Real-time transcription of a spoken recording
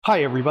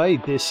Hi, everybody.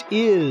 This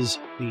is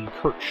the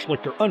Kurt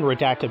Schlichter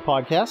Unredacted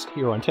podcast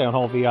here on Town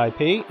Hall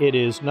VIP. It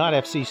is not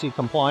FCC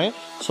compliant,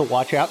 so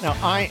watch out. Now,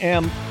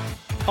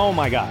 oh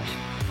my gosh,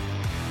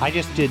 I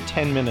just did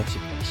 10 minutes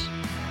of this,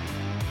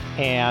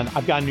 and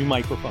I've got a new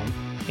microphone,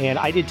 and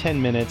I did 10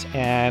 minutes,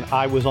 and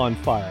I was on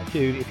fire.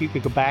 Dude, if you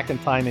could go back in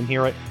time and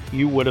hear it,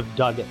 you would have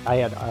dug it. I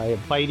had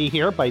Bitey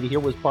here. Bitey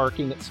here was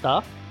barking at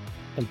stuff,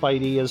 and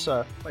Bitey is,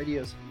 you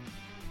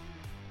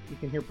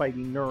can hear Bitey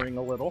nurring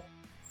a little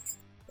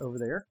over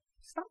there.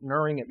 Stop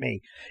nurring at me.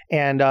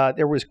 And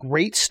there was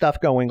great stuff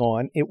going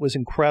on. It was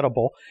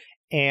incredible.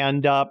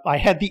 And I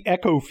had the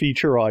echo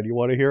feature on. You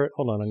want to hear it?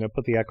 Hold on. I'm going to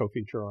put the echo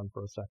feature on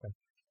for a second.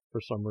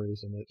 For some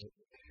reason.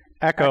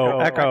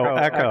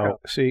 Echo.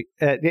 See,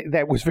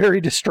 that was very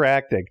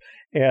distracting.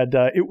 And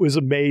it was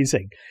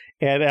amazing.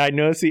 And I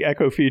noticed the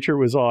echo feature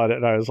was on.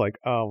 And I was like,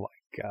 oh my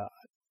God,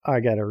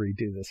 I got to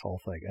redo this whole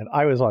thing. And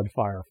I was on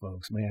fire,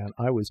 folks, man.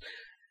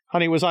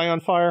 Honey, was I on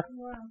fire?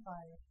 You were on fire.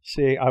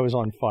 See, I was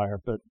on fire,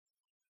 but,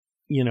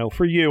 you know,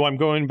 for you, I'm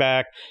going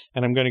back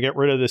and I'm going to get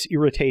rid of this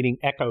irritating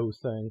echo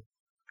thing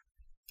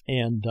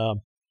and,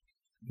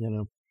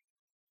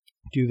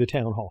 do the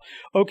town hall.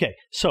 Okay,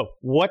 so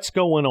what's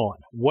going on?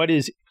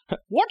 What's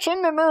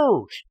in the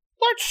news?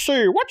 Let's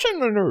see, what's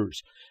in the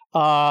news?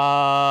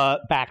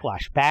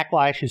 Backlash.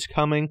 Backlash is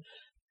coming.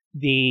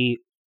 The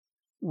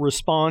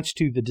response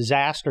to the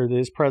disaster that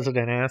is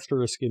President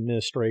Asterisk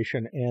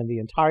administration and the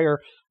entire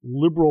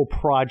liberal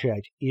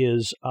project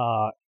is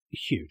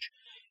huge.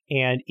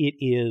 And it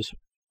is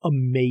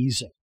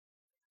amazing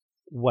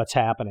what's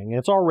happening.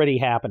 It's already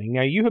happening.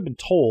 Now, you have been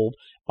told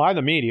by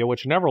the media,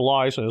 which never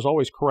lies and is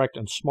always correct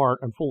and smart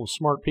and full of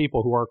smart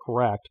people who are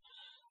correct,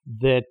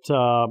 that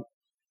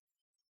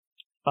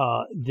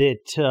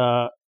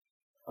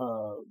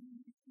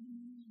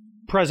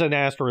President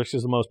Asterisk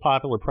is the most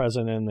popular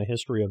president in the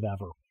history of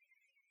ever.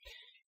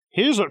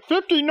 He's at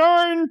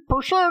 59%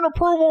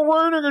 approval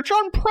rating. It's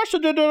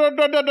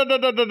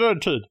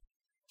unprecedented.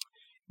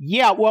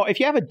 Yeah, well, if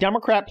you have a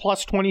Democrat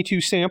plus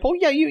 22 sample,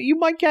 yeah, you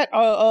might get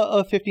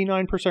a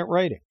 59%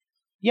 rating.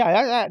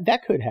 Yeah,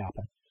 that could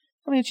happen.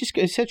 I mean,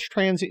 it's such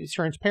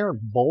transparent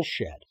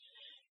bullshit.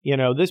 You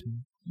know, this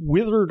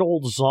withered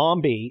old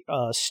zombie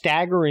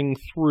staggering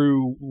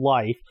through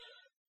life,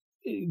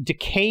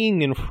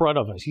 decaying in front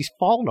of us. He's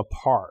fallen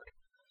apart.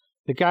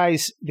 The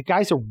guy's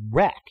a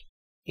wreck.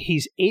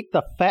 He's ate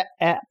the fat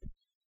ep,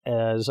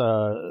 as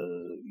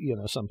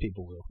some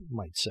people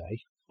might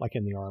say, like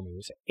in the army,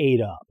 was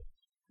ate up.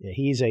 Yeah,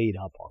 he's ate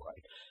up, all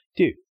right.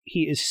 Dude,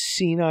 he is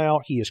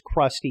senile. He is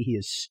crusty. He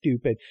is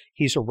stupid.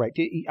 He's a wreck.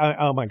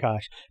 Oh, my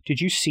gosh.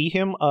 Did you see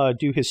him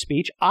do his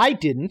speech? I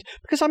didn't,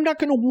 because I'm not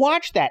going to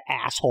watch that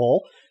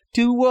asshole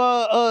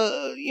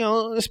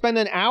spend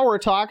an hour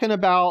talking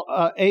about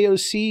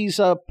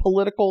AOC's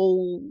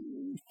political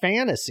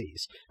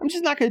fantasies. I'm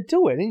just not going to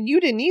do it. And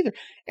you didn't either.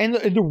 And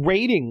the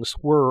ratings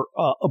were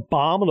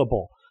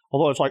abominable.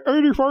 Although it's like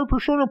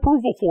 85%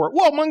 approval for it.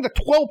 Well, among the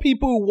 12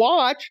 people who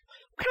watch,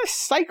 what kind of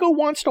psycho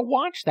wants to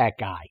watch that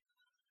guy?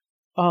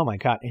 Oh my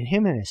God. And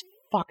him and his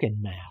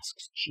fucking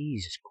masks.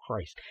 Jesus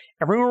Christ.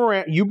 Everyone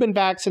around, you've been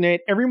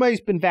vaccinated.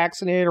 Everybody's been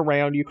vaccinated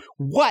around you.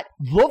 What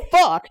the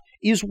fuck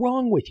is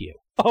wrong with you?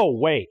 Oh,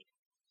 wait.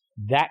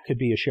 That could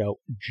be a show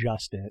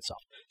just in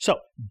itself.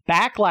 So,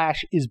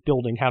 Backlash is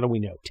building. How do we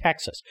know?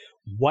 Texas.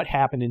 What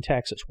happened in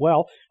Texas?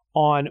 Well,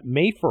 on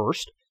May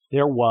 1st,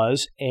 there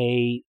was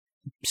a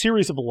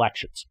series of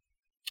elections,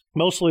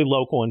 mostly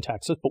local in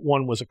Texas, but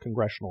one was a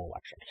congressional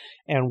election.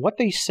 And what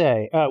they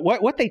say,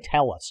 what they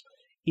tell us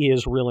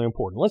is really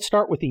important. Let's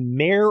start with the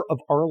mayor of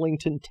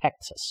Arlington,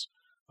 Texas.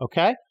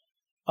 Okay?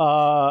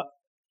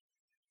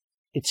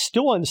 It's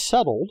still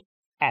unsettled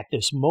at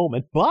this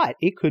moment, but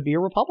it could be a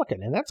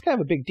Republican, and that's kind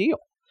of a big deal.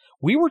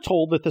 We were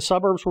told that the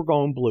suburbs were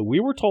going blue. We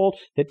were told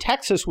that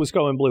Texas was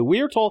going blue.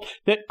 We were told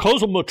that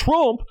because of my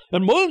Trump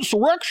and my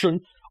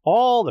insurrection,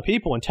 all the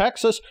people in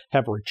Texas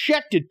have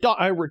rejected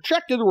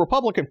the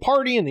Republican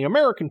Party and the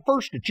American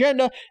First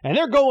agenda, and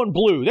they're going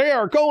blue. They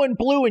are going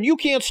blue, and you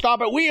can't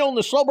stop it. We own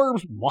the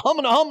suburbs.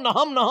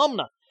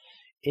 Humna.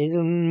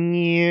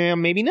 Yeah,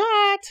 maybe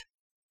not.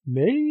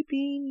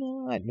 Maybe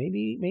not.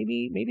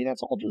 Maybe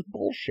that's all just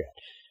bullshit.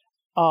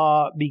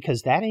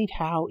 Because that ain't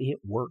how it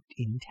worked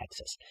in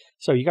Texas.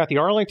 So you got the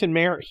Arlington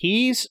mayor.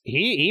 He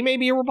may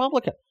be a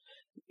Republican.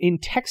 In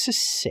Texas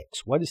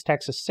 6, what is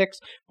Texas 6?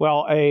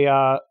 Well,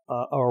 a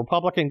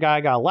Republican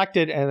guy got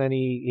elected and then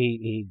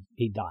he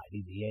died.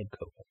 He had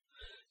COVID.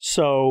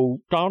 So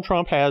Donald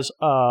Trump has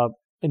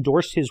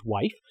endorsed his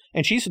wife,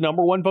 and she's the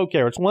number one vote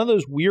getter. It's one of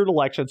those weird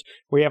elections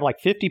where you have like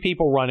 50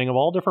 people running of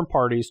all different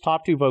parties.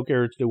 Top two vote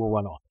getters do a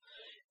runoff.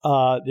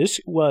 This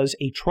was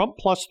a Trump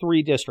plus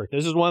 3 district.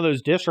 This is one of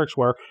those districts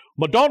where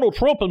my Donald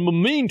Trump and my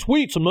mean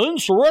tweets and my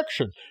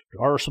insurrection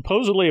are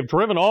supposedly have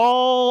driven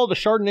all the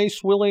Chardonnay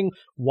swilling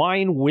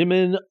wine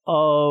women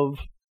of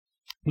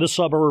the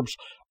suburbs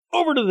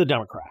over to the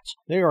Democrats.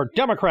 They are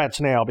Democrats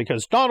now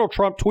because Donald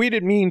Trump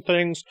tweeted mean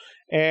things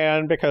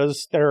and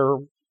because their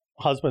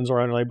husbands are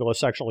unable to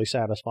sexually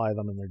satisfy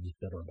them and they're just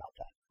bitter about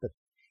that. But,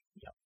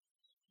 yeah.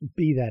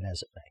 Be that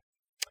as it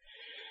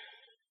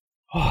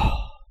may.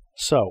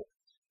 So,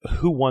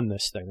 who won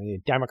this thing? The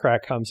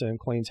Democrat comes in and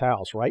cleans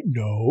house, right?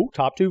 No.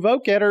 Top 2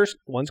 vote getters.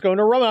 One's going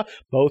to Roma.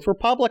 Both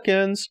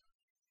Republicans.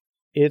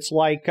 It's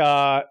like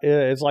 32%.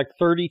 It's like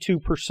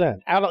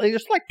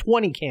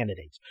 20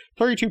 candidates.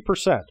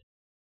 32%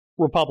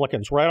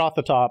 Republicans right off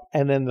the top.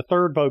 And then the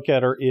third vote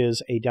getter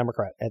is a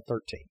Democrat at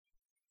 13.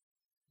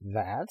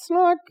 That's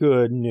not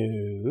good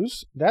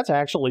news. That's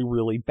actually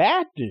really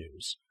bad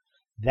news.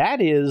 That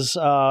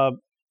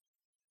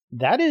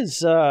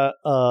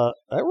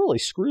really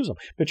screws them.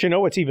 But you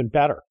know what's even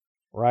better,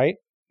 right?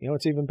 You know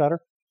what's even better?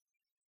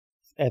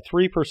 At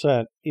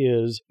 3%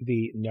 is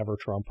the Never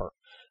Trumper.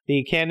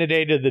 The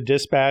candidate of the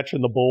Dispatch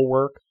and the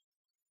Bulwark,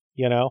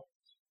 you know,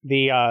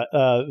 the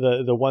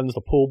ones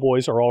the pool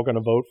boys are all going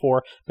to vote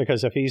for,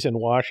 because if he's in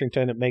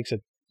Washington, it makes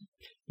it,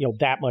 you know,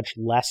 that much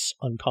less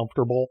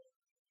uncomfortable,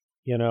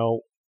 you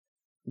know,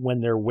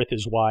 when they're with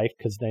his wife,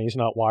 because then he's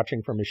not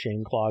watching from his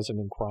shame closet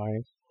and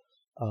crying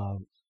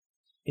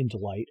in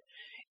delight.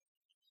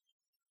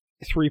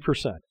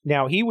 3%.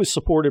 Now, he was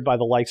supported by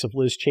the likes of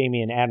Liz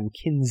Cheney and Adam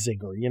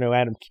Kinzinger. You know,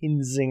 Adam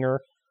Kinzinger.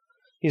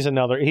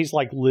 He's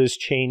like Liz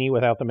Cheney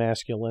without the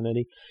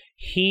masculinity.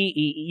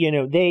 They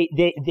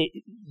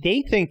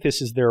think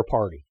this is their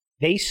party.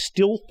 They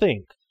still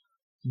think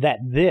that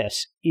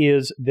this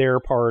is their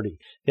party.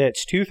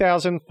 That's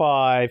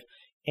 2005,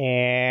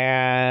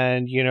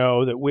 and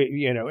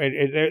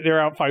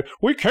they're out fighting.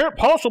 We can't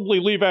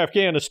possibly leave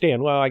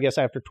Afghanistan. Well, I guess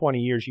after 20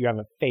 years, you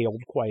haven't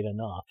failed quite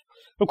enough.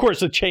 Of course,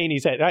 the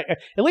Cheneys, at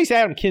least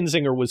Adam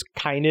Kinzinger was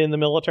kind of in the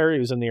military.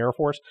 He was in the Air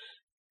Force.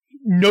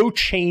 No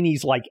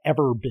Cheney's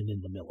ever been in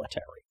the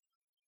military.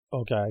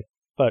 Okay.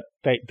 But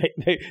they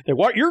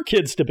want your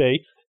kids to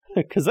be,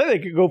 because then they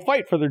could go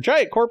fight for their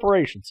giant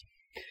corporations.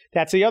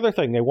 That's the other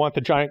thing. They want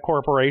the giant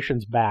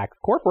corporations back.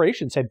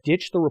 Corporations have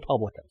ditched the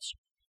Republicans.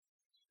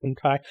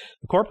 Okay.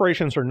 The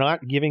corporations are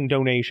not giving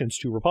donations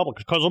to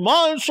Republicans because of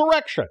my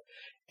insurrection.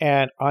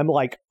 And I'm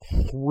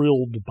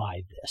thrilled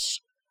by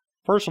this.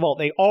 First of all,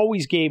 they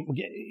always gave,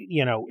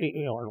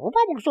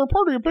 Republicans are a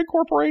party of big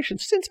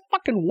corporations. Since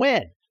fucking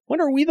when? When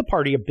are we the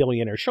party of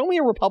billionaires? Show me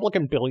a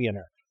Republican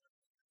billionaire.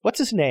 What's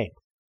his name?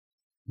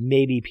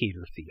 Maybe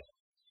Peter Thiel.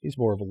 He's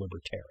more of a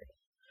libertarian.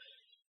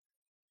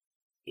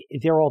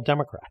 They're all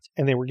Democrats,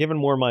 and they were giving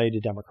more money to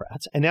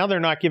Democrats, and now they're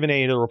not giving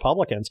any to the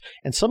Republicans.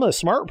 And some of the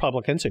smart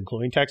Republicans,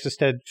 including Texas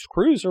Ted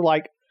Cruz, are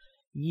like,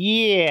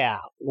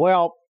 yeah,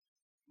 well,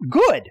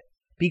 good,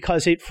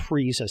 because it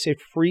frees us. It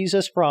frees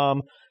us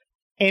from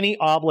any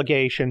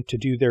obligation to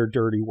do their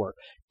dirty work.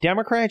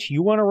 Democrats,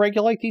 you want to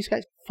regulate these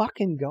guys?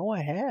 Fucking go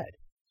ahead.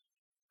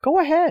 Go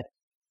ahead.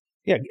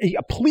 Yeah,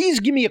 please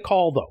give me a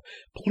call, though.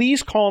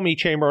 Please call me,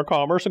 Chamber of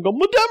Commerce, and go,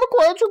 the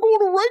Democrats are going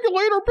to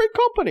regulate our big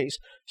companies.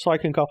 So I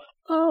can go,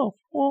 oh,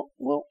 well,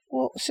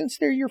 since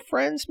they're your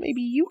friends, maybe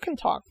you can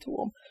talk to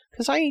them,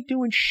 because I ain't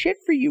doing shit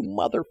for you,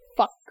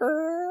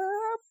 motherfucker.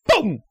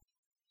 Boom!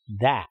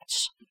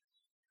 That's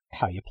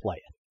how you play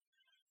it.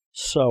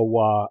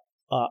 So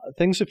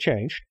things have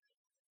changed.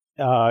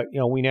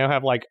 We now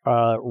have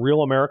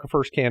real America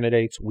First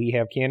candidates. We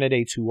have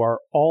candidates who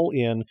are all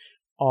in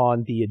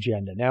on the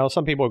agenda. Now,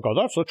 some people go,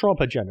 that's the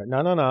Trump agenda.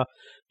 No.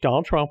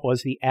 Donald Trump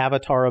was the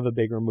avatar of a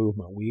bigger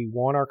movement. We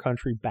want our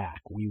country back.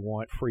 We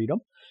want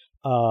freedom.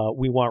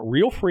 We want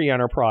real free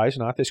enterprise,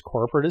 not this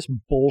corporatist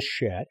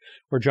bullshit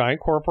where giant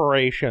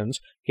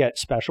corporations get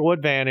special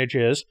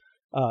advantages.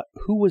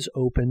 Who was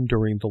open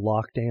during the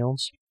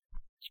lockdowns?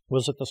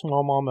 Was it the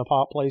small mom and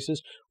pop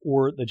places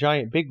or the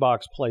giant big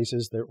box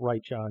places that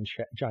write giant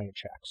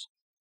checks?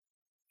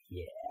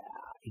 Yeah,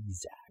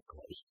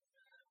 exactly.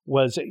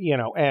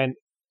 And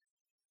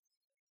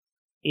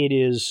it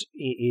is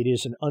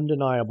an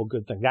undeniable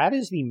good thing. That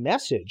is the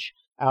message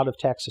out of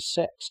Texas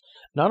 6.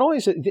 Not only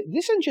is it,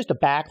 this isn't just a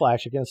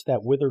backlash against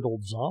that withered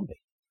old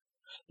zombie.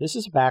 This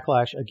is a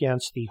backlash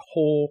against the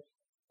whole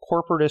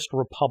corporatist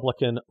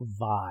Republican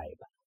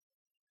vibe.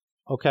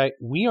 Okay,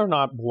 we are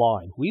not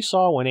blind. We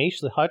saw when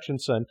Asa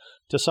Hutchinson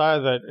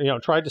decided that,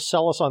 tried to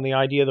sell us on the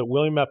idea that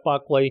William F.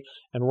 Buckley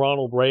and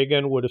Ronald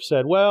Reagan would have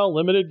said, well,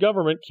 limited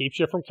government keeps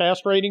you from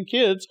castrating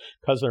kids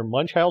because they're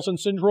Munchausen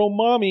syndrome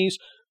mommies,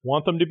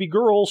 want them to be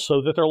girls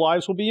so that their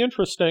lives will be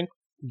interesting.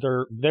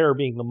 They're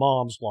being the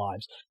mom's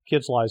lives.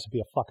 Kids' lives would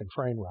be a fucking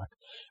train wreck.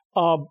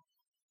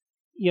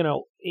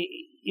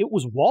 It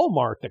was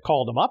Walmart that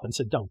called them up and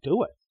said, don't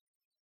do it.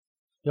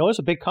 It was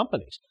the big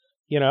companies,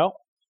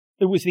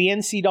 It was the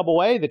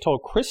NCAA that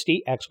told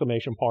Christie, !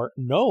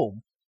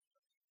 No.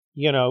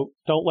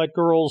 Don't let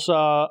girls,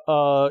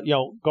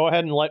 go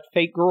ahead and let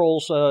fake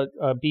girls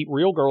beat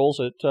real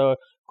girls at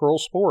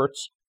girls'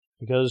 sports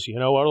because,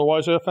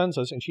 otherwise it offends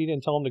us. And she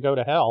didn't tell them to go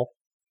to hell.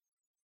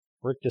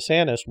 Rick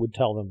DeSantis would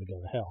tell them to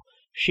go to hell.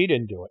 She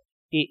didn't do it.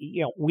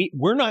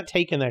 We're not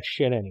taking that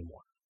shit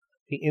anymore.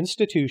 The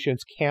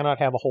institutions cannot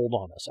have a hold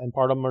on us, and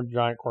part of them are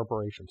giant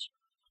corporations.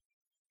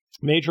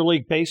 Major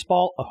League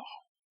Baseball, oh,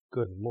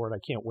 good Lord, I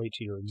can't wait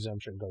till your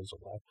exemption goes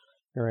away.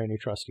 your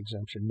antitrust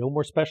exemption. No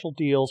more special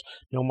deals,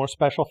 no more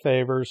special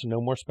favors,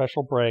 no more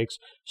special breaks.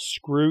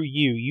 Screw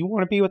you. You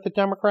want to be with the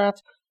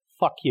Democrats?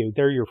 Fuck you.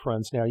 They're your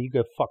friends now. You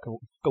go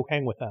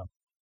hang with them.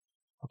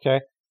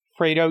 Okay?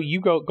 Fredo, you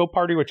go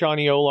party with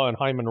Johnny Ola and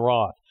Hyman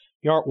Roth.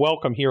 You aren't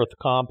welcome here at the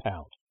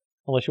compound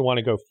unless you want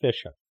to go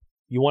fishing.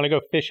 You want to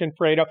go fishing,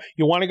 Fredo?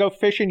 You want to go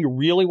fishing? You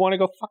really want to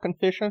go fucking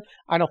fishing?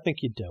 I don't think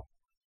you do.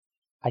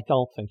 I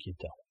don't think you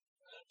do.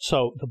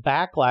 So the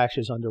backlash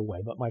is underway,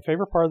 but my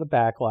favorite part of the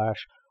backlash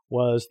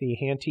was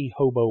the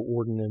anti-hobo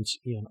ordinance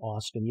in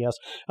Austin. Yes,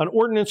 an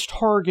ordinance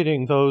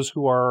targeting those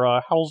who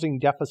are housing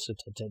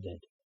deficitated.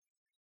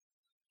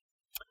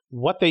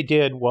 What they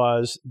did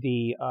was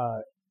the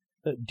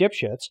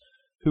dipshits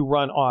who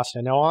run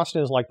Austin. Now,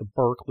 Austin is like the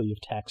Berkeley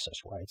of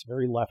Texas, right? It's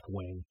very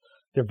left-wing.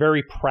 They're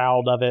very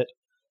proud of it.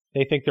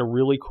 They think they're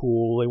really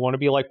cool. They want to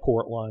be like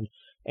Portland.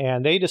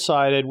 And they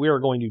decided we are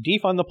going to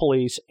defund the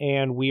police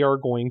and we are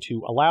going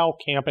to allow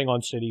camping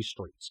on city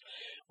streets.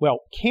 Well,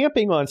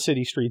 camping on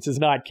city streets is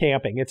not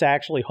camping. It's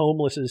actually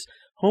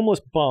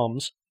homeless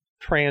bums,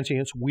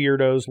 transients,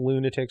 weirdos,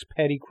 lunatics,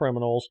 petty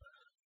criminals,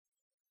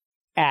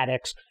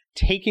 addicts,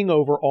 taking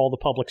over all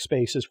the public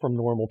spaces from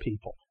normal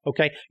people.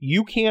 Okay?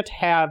 You can't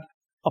have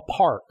a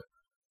park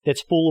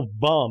that's full of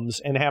bums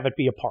and have it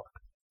be a park.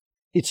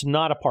 It's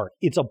not a park.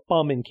 It's a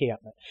bum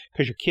encampment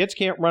because your kids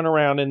can't run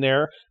around in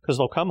there because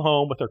they'll come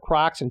home with their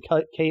Crocs and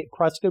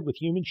crusted with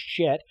human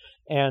shit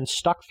and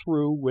stuck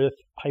through with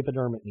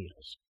hypodermic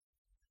needles.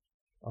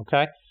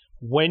 Okay?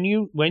 When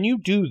you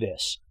do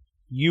this,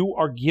 you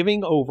are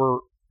giving over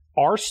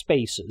our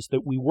spaces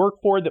that we work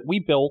for, that we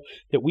build,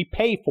 that we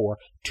pay for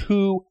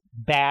to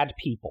bad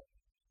people.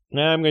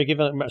 Now, I'm going to give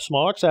a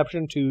small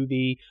exception to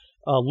the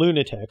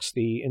lunatics,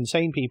 the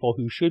insane people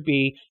who should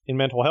be in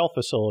mental health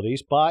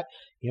facilities, but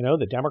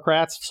the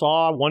Democrats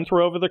saw one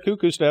throw over the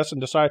cuckoo's nest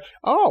and decided,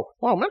 oh,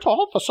 well, mental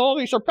health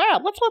facilities are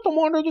bad. Let's let them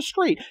wander the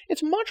street.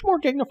 It's much more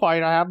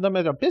dignified to have them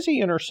at a busy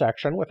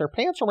intersection with their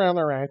pants around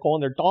their ankle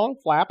and their dong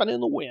flapping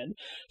in the wind,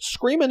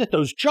 screaming at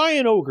those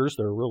giant ogres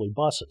that are really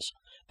buses.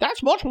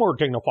 That's much more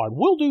dignified.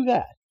 We'll do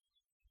that.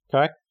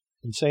 Okay?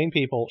 Insane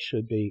people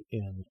should be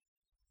in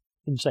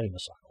insane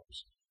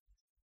asylums.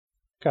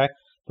 Okay?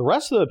 The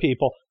rest of the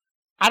people,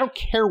 I don't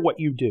care what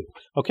you do.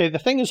 Okay, the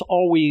thing is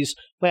always,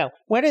 well,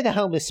 what are the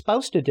homeless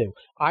supposed to do?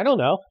 I don't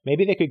know.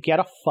 Maybe they could get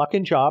a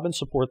fucking job and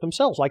support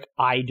themselves like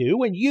I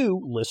do, and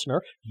you,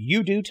 listener,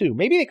 you do too.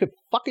 Maybe they could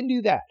fucking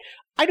do that.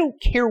 I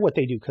don't care what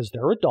they do because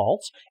they're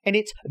adults, and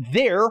it's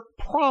their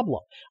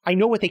problem. I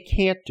know what they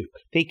can't do.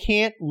 They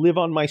can't live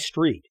on my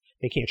street.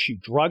 They can't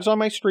shoot drugs on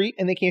my street,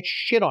 and they can't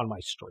shit on my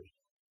street.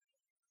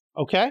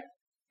 Okay?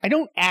 I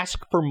don't ask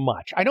for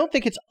much. I don't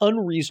think it's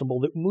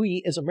unreasonable that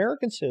we, as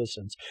American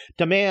citizens,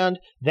 demand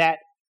that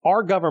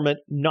our government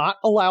not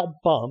allow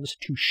bums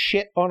to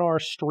shit on our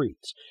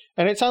streets.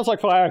 And it sounds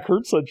like,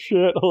 Kurt said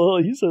shit. Oh,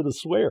 he said a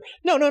swear.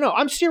 No.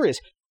 I'm serious.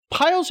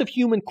 Piles of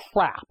human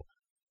crap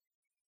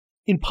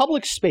in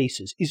public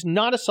spaces is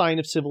not a sign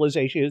of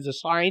civilization. It is a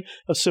sign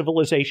of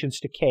civilization's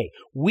decay.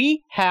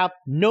 We have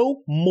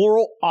no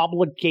moral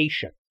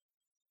obligation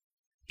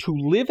to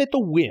live at the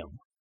whim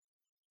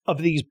of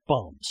these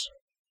bums.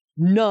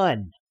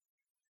 None.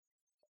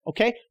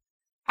 Okay?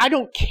 I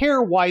don't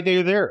care why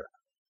they're there.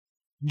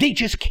 They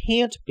just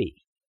can't be.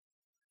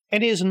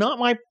 And it is not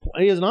my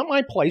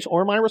place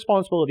or my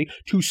responsibility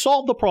to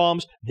solve the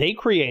problems they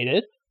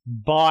created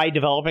by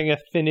developing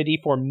affinity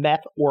for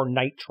meth or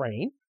night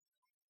train,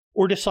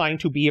 or deciding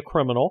to be a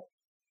criminal,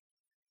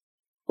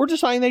 or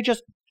deciding they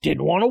just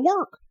didn't want to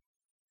work.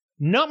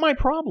 Not my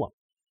problem.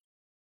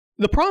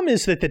 The problem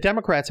is that the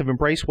Democrats have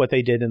embraced what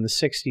they did in the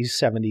 60s,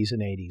 70s,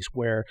 and 80s,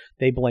 where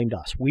they blamed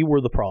us. We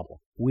were the problem.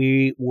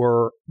 We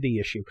were the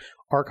issue.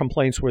 Our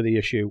complaints were the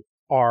issue.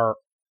 Our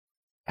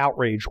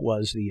outrage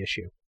was the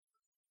issue.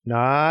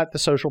 Not the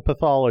social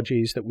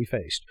pathologies that we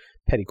faced.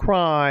 Petty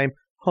crime,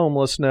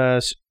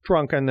 homelessness,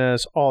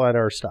 drunkenness, all that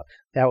other stuff.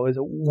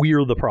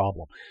 We're the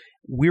problem.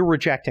 We're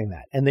rejecting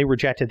that, and they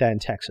rejected that in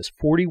Texas.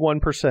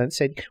 41%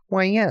 said,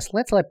 why, yes,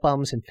 let's let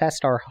bums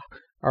infest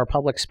our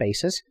public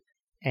spaces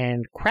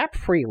and crap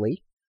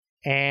freely,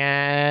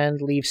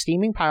 and leave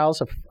steaming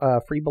piles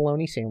of free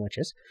bologna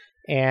sandwiches,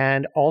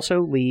 and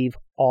also leave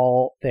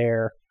all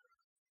their,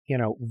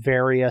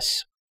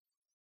 various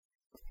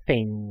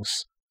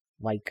things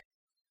like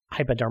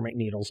hypodermic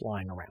needles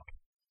lying around.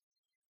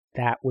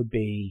 That would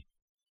be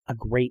a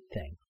great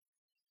thing.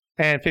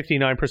 And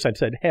 59%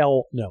 said,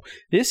 hell no.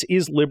 This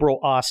is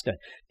liberal Austin.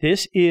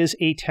 This is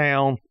a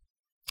town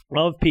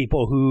of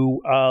people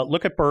who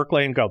look at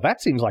Berkeley and go,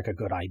 that seems like a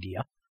good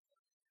idea.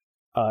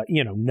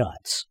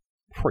 Nuts,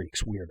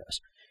 freaks, weirdos.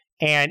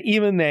 And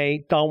even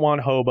they don't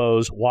want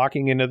hobos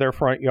walking into their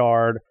front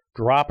yard,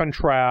 dropping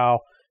trow,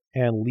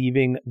 and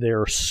leaving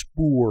their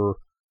spoor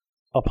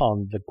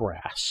upon the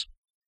grass.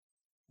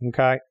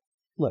 Okay?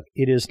 Look,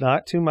 it is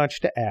not too much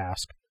to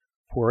ask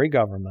for a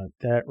government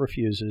that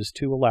refuses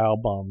to allow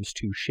bums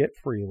to shit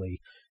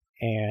freely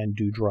and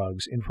do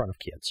drugs in front of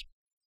kids.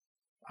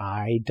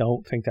 I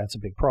don't think that's a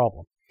big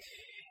problem.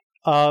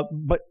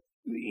 But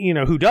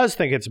who does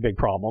think it's a big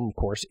problem, of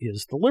course,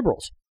 is the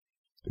liberals.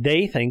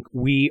 They think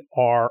we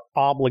are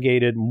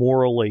obligated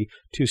morally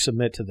to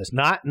submit to this.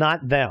 Not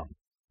them.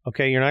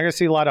 Okay, you're not going to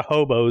see a lot of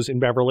hobos in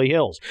Beverly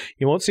Hills.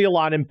 You won't see a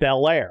lot in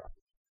Bel Air.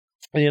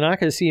 And you're not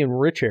going to see in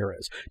rich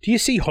areas. Do you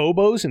see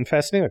hobos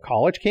infesting the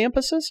college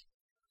campuses?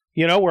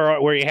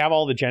 Where you have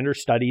all the gender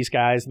studies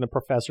guys and the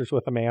professors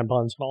with the man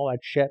buns and all that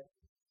shit.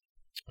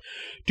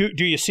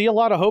 Do you see a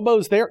lot of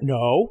hobos there?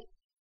 No,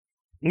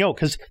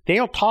 because they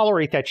don't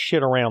tolerate that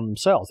shit around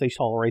themselves. They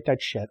tolerate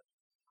that shit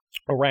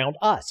around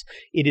us.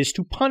 It is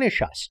to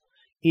punish us.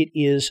 It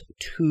is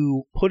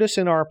to put us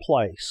in our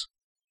place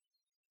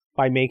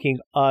by making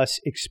us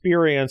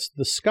experience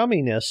the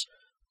scumminess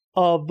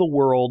of the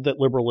world that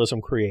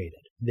liberalism created.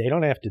 They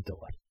don't have to do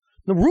it.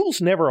 The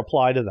rules never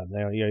apply to them.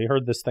 You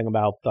heard this thing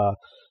about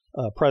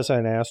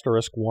President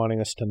Asterisk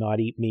wanting us to not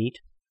eat meat,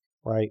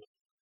 right?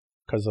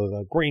 Because of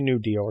the Green New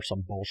Deal or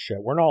some bullshit.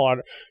 We're not allowed.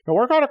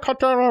 We're going to cut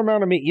down our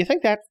amount of meat. You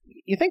think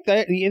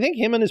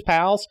him and his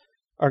pals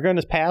are going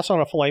to pass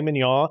on a filet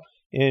mignon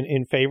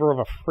in favor of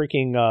a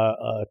freaking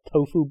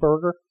tofu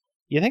burger?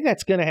 You think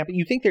that's going to happen?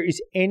 You think there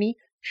is any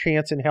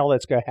chance in hell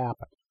that's going to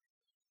happen?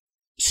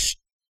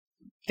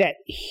 That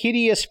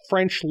hideous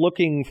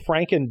French-looking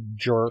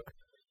Franken-jerk,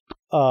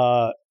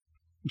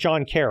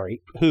 John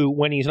Kerry, who,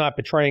 when he's not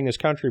betraying his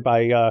country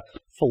by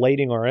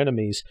filleting our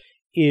enemies,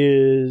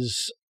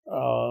 is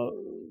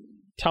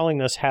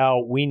telling us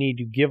how we need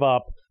to give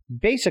up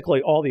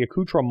basically all the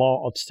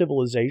accoutrement of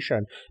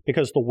civilization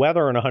because the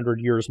weather in 100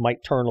 years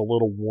might turn a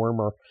little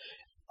warmer.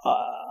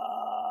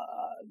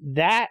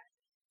 That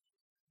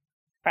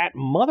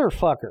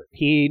motherfucker,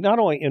 he not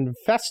only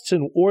invests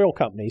in oil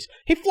companies,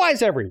 he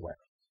flies everywhere.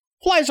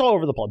 Flies all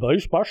over the place, but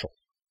he's special.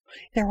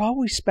 They're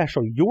always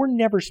special. You're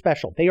never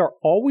special. They are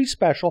always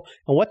special,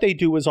 and what they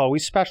do is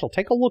always special.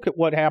 Take a look at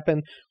what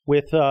happened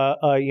with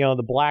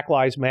the Black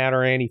Lives Matter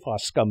Antifa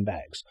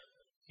scumbags.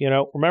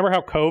 Remember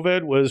how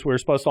COVID was? We were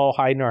supposed to all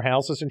hide in our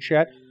houses and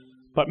shit.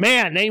 But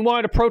man, they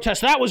wanted to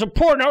protest. That was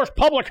important. That was a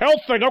public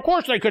health thing. Of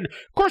course they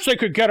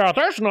could get out.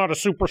 That's not a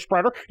super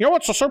spreader. You know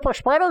what's a super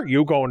spreader?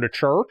 You going to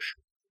church.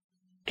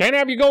 Can't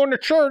have you going to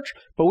church,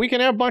 but we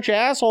can have a bunch of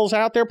assholes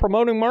out there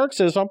promoting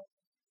Marxism.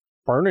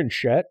 Burning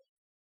shit.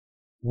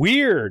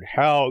 Weird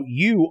how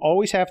you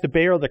always have to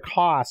bear the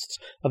costs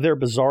of their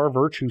bizarre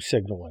virtue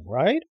signaling,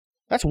 right?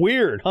 That's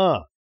weird,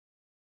 huh?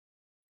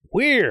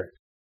 Weird.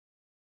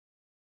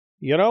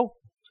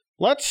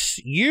 Let's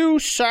you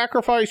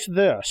sacrifice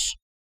this.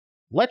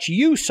 Let's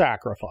you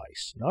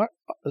sacrifice, not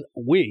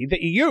we,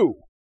 you.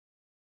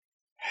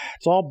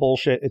 It's all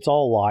bullshit. It's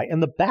all a lie.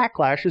 And the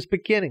backlash is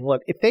beginning.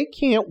 Look, if they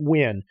can't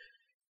win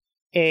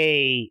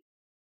a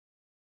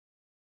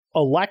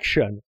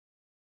election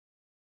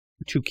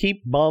to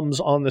keep bums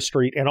on the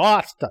street in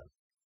Austin,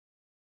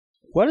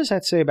 what does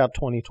that say about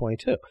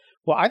 2022?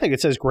 Well, I think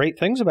it says great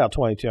things about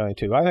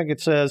 2022. I think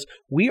it says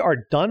we are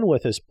done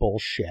with this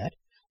bullshit.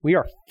 We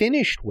are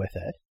finished with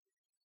it.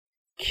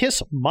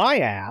 Kiss my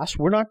ass.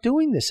 We're not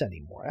doing this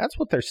anymore. That's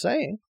what they're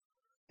saying.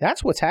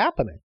 That's what's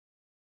happening.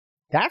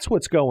 That's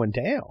what's going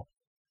down.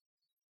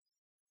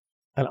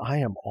 And I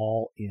am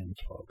all in,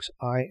 folks.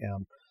 I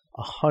am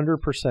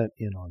 100%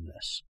 in on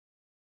this.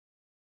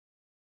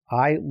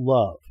 I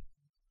love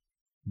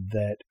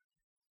that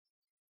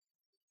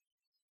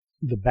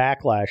the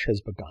backlash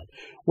has begun.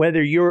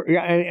 Whether you're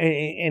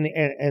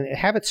and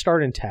have it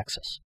start in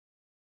Texas,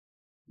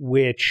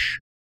 which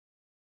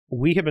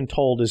we have been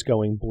told is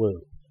going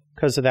blue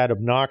because of that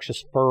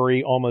obnoxious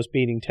furry almost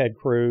beating Ted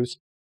Cruz,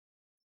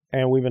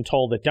 and we've been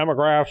told that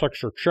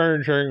demographics are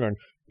changing, and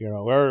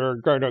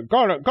they're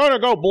gonna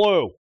go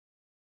blue,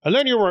 and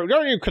then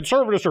you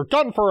conservatives are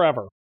done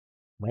forever.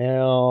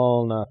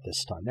 Well, not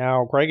this time.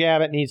 Now, Greg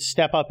Abbott needs to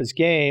step up his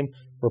game.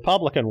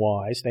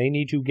 Republican-wise, they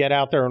need to get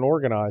out there and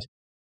organize.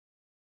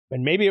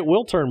 And maybe it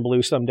will turn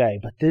blue someday,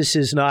 but this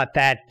is not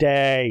that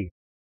day.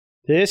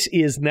 This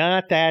is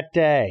not that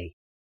day.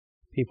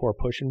 People are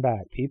pushing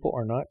back. People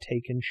are not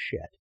taking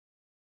shit.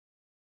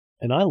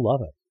 And I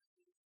love it.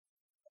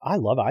 I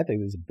love it. I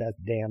think this is the best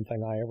damn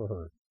thing I ever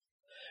heard.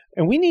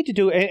 And we need to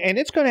do, and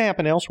it's going to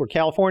happen elsewhere.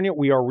 California,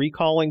 we are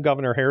recalling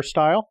Governor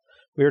Hairstyle.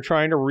 We are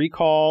trying to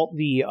recall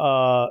the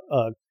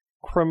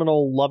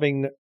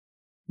criminal-loving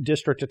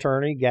district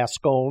attorney,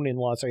 Gascon, in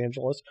Los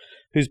Angeles,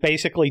 who's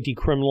basically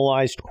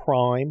decriminalized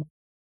crime.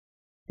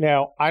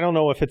 Now, I don't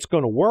know if it's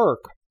going to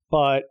work,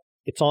 but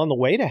it's on the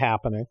way to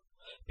happening.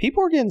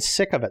 People are getting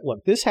sick of it.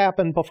 Look, this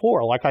happened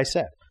before, like I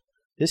said.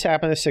 This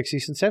happened in the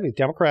 60s and 70s.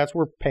 Democrats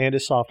were paying to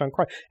soft on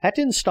crime. That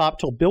didn't stop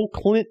till Bill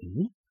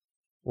Clinton,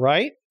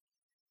 right?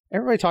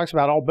 Everybody talks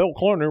about, Bill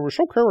Clinton was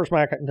so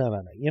charismatic.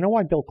 No. You know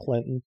why Bill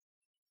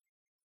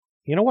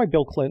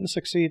Clinton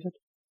succeeded?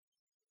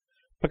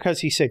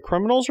 Because he said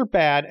criminals are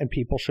bad and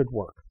people should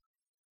work.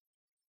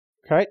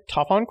 Okay?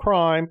 Tough on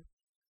crime,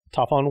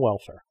 tough on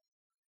welfare.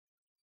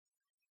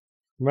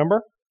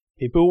 Remember?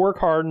 People who work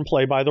hard and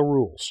play by the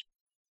rules.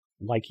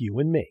 Like you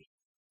and me.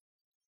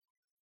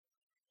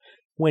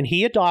 When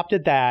he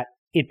adopted that,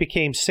 it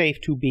became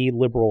safe to be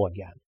liberal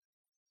again.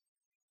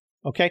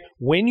 Okay?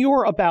 When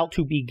you're about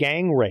to be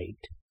gang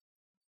raped,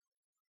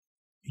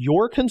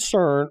 your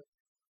concern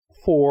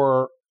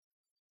for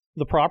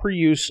the proper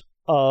use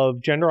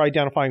of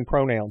gender-identifying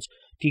pronouns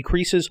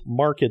decreases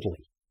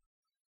markedly.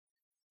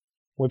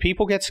 When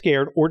people get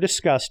scared or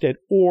disgusted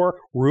or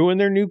ruin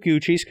their new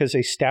Gucci's because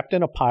they stepped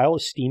in a pile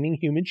of steaming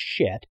human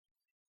shit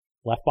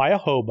left by a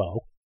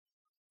hobo,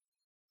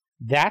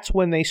 that's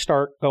when they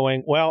start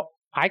going, well,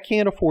 I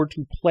can't afford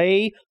to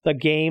play the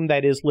game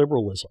that is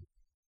liberalism.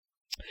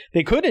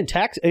 They could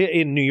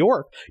in New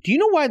York. Do you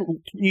know why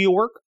New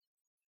York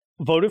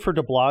voted for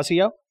de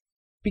Blasio?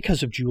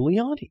 Because of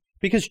Giuliani.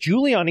 Because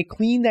Giuliani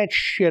cleaned that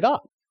shit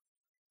up.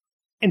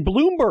 And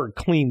Bloomberg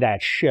cleaned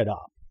that shit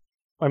up.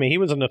 I mean, he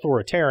was an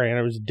authoritarian.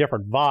 It was a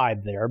different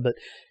vibe there, but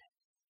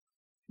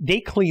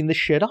they cleaned the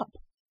shit up.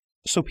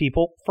 So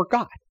people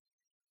forgot.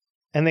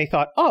 And they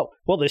thought, oh,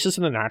 well, this is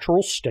the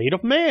natural state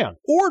of man.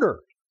 Order.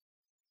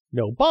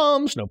 No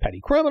bums, no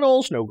petty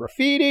criminals, no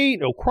graffiti,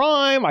 no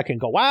crime. I can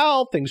go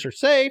out. Things are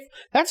safe.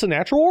 That's the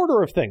natural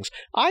order of things.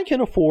 I can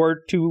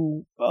afford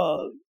to,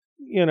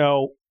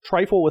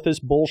 trifle with this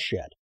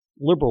bullshit.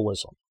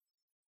 Liberalism.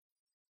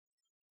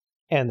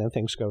 And then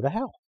things go to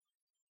hell.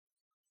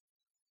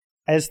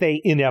 As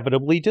they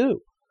inevitably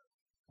do.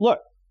 Look,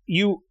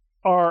 you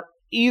are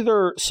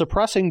either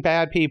suppressing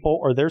bad people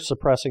or they're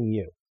suppressing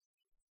you.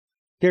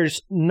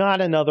 There's not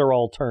another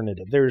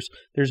alternative. There's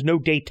no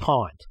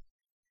détente.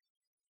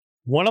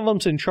 One of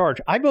them's in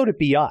charge. I vote it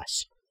be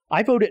us.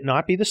 I vote it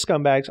not be the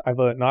scumbags. I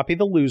vote it not be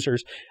the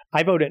losers.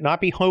 I vote it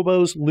not be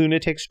hobos,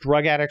 lunatics,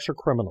 drug addicts, or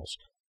criminals.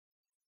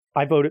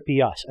 I vote it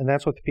be us. And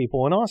that's what the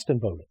people in Austin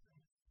voted.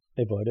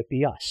 They voted it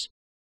be us.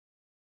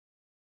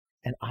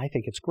 And I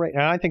think it's great.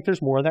 And I think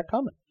there's more of that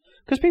coming.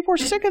 Because people are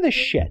sick of this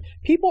shit.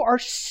 People are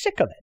sick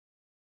of it.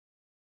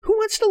 Who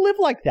wants to live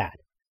like that?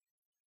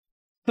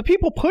 The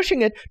people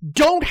pushing it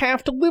don't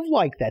have to live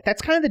like that.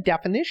 That's kind of the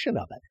definition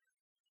of it.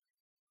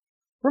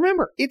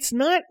 Remember, it's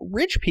not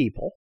rich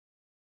people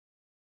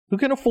who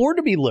can afford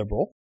to be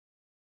liberal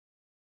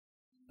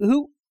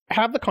who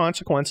have the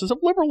consequences of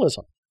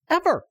liberalism.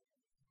 Ever.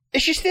 It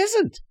just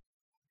isn't.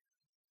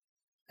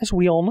 As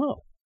we all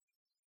know.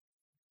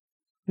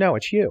 No,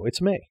 it's you.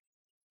 It's me.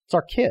 It's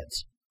our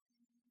kids.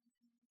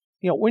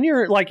 When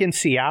you're like in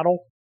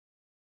Seattle,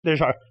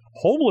 there's a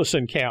homeless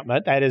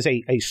encampment that is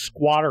a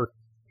squatter,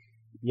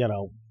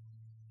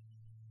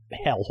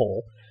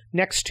 hellhole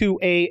next to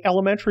a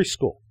elementary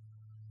school.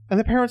 And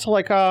the parents are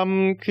like,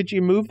 could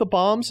you move the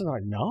bums? And I'm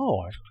like,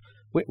 no,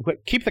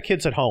 keep the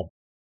kids at home.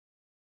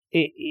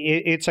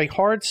 It's a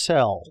hard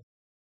sell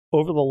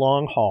over the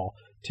long haul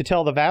to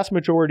tell the vast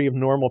majority of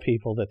normal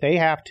people that they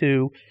have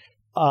to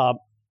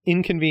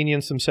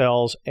inconvenience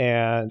themselves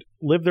and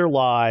live their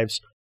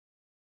lives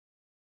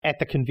at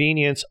the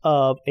convenience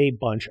of a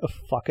bunch of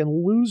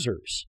fucking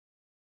losers.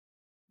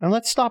 And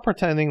let's stop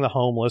pretending the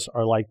homeless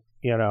are like,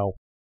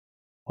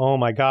 oh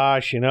my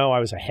gosh, I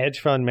was a hedge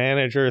fund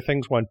manager.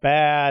 Things went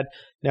bad.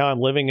 Now I'm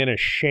living in a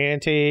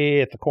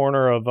shanty at the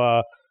corner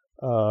of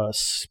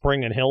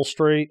Spring and Hill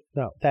Street.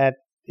 No, that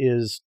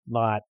is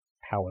not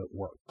how it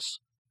works.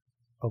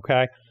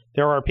 Okay?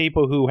 There are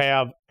people who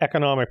have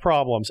economic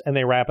problems and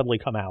they rapidly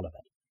come out of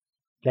it.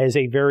 That is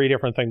a very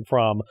different thing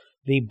from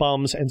the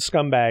bums and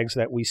scumbags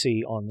that we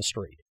see on the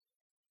street.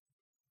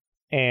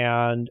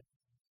 And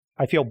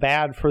I feel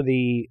bad for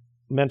the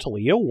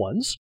mentally ill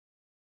ones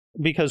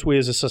because we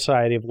as a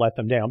society have let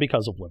them down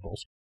because of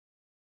liberals.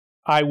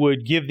 I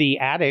would give the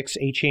addicts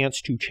a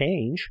chance to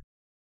change,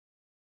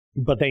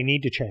 but they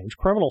need to change.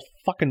 Criminals,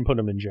 fucking put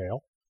them in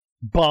jail.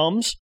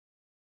 Bums.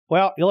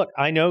 Well, look,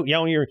 I know,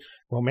 you're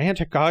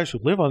romantic guys who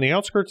live on the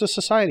outskirts of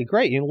society.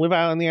 Great. You live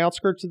out on the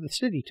outskirts of the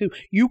city, too.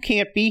 You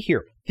can't be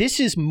here. This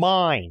is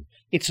mine.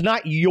 It's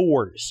not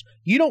yours.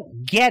 You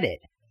don't get it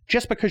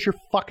just because you're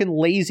fucking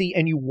lazy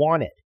and you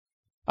want it.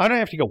 I don't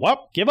have to go,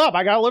 well, give up.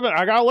 I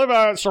gotta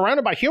live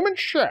surrounded by human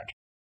shit.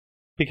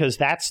 Because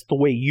that's the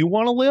way you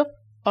want to live?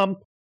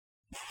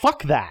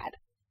 Fuck that.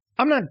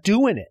 I'm not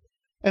doing it.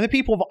 And the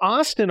people of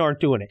Austin aren't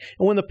doing it.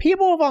 And when the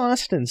people of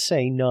Austin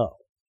say no,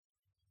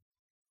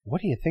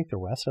 what do you think the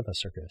rest of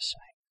us are going to say?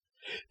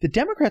 The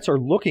Democrats are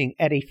looking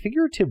at a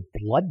figurative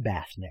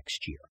bloodbath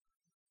next year.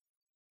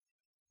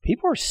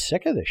 People are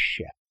sick of this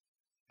shit.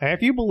 And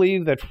if you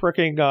believe that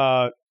fricking,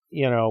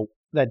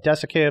 that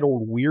desiccated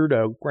old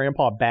weirdo,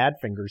 Grandpa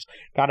Badfingers,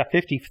 got a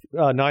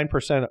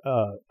 59%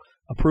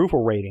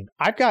 approval rating,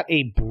 I've got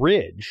a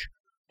bridge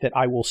that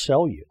I will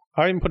sell you.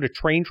 I even put a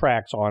train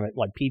tracks on it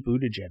like Pete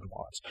Buttigieg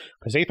wants,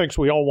 because he thinks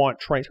we all want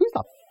trains. Who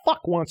the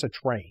fuck wants a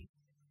train?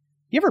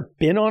 You ever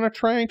been on a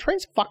train?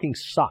 Trains fucking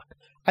suck.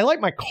 I like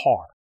my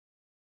car.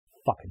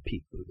 Fucking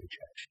Pete Buttigieg.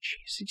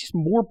 Jeez, it's just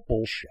more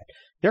bullshit.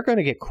 They're going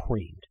to get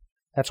creamed.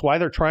 That's why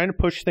they're trying to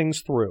push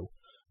things through.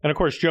 And of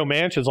course, Joe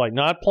Manchin's like,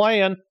 not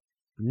playing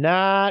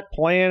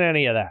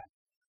any of that.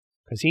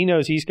 Because he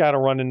knows he's got to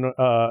run in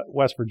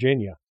West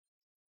Virginia.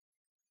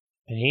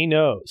 And he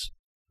knows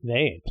they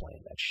ain't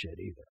playing that shit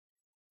either.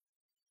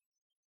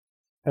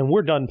 And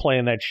we're done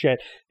playing that shit.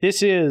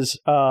 This is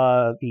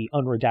the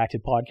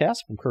Unredacted Podcast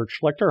from Kurt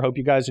Schlichter. Hope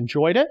you guys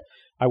enjoyed it.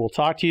 I will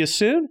talk to you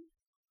soon.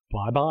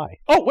 Bye-bye.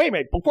 Oh, wait a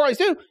minute. Before I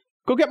do,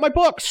 go get my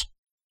books.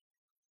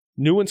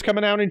 New one's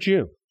coming out in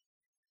June.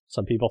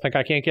 Some people think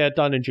I can't get it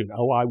done in June.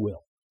 Oh, I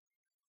will.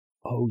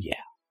 Oh, yeah.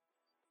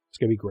 It's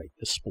going to be great,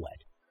 this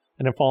split.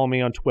 And then follow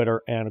me on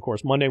Twitter. And, of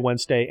course, Monday,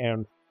 Wednesday,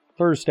 and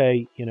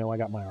Thursday, I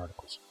got my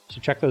articles.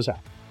 So check those out.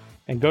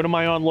 And go to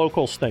my On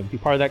Locals thing. Be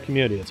part of that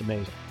community. It's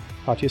amazing.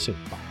 Talk to you soon.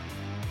 Bye.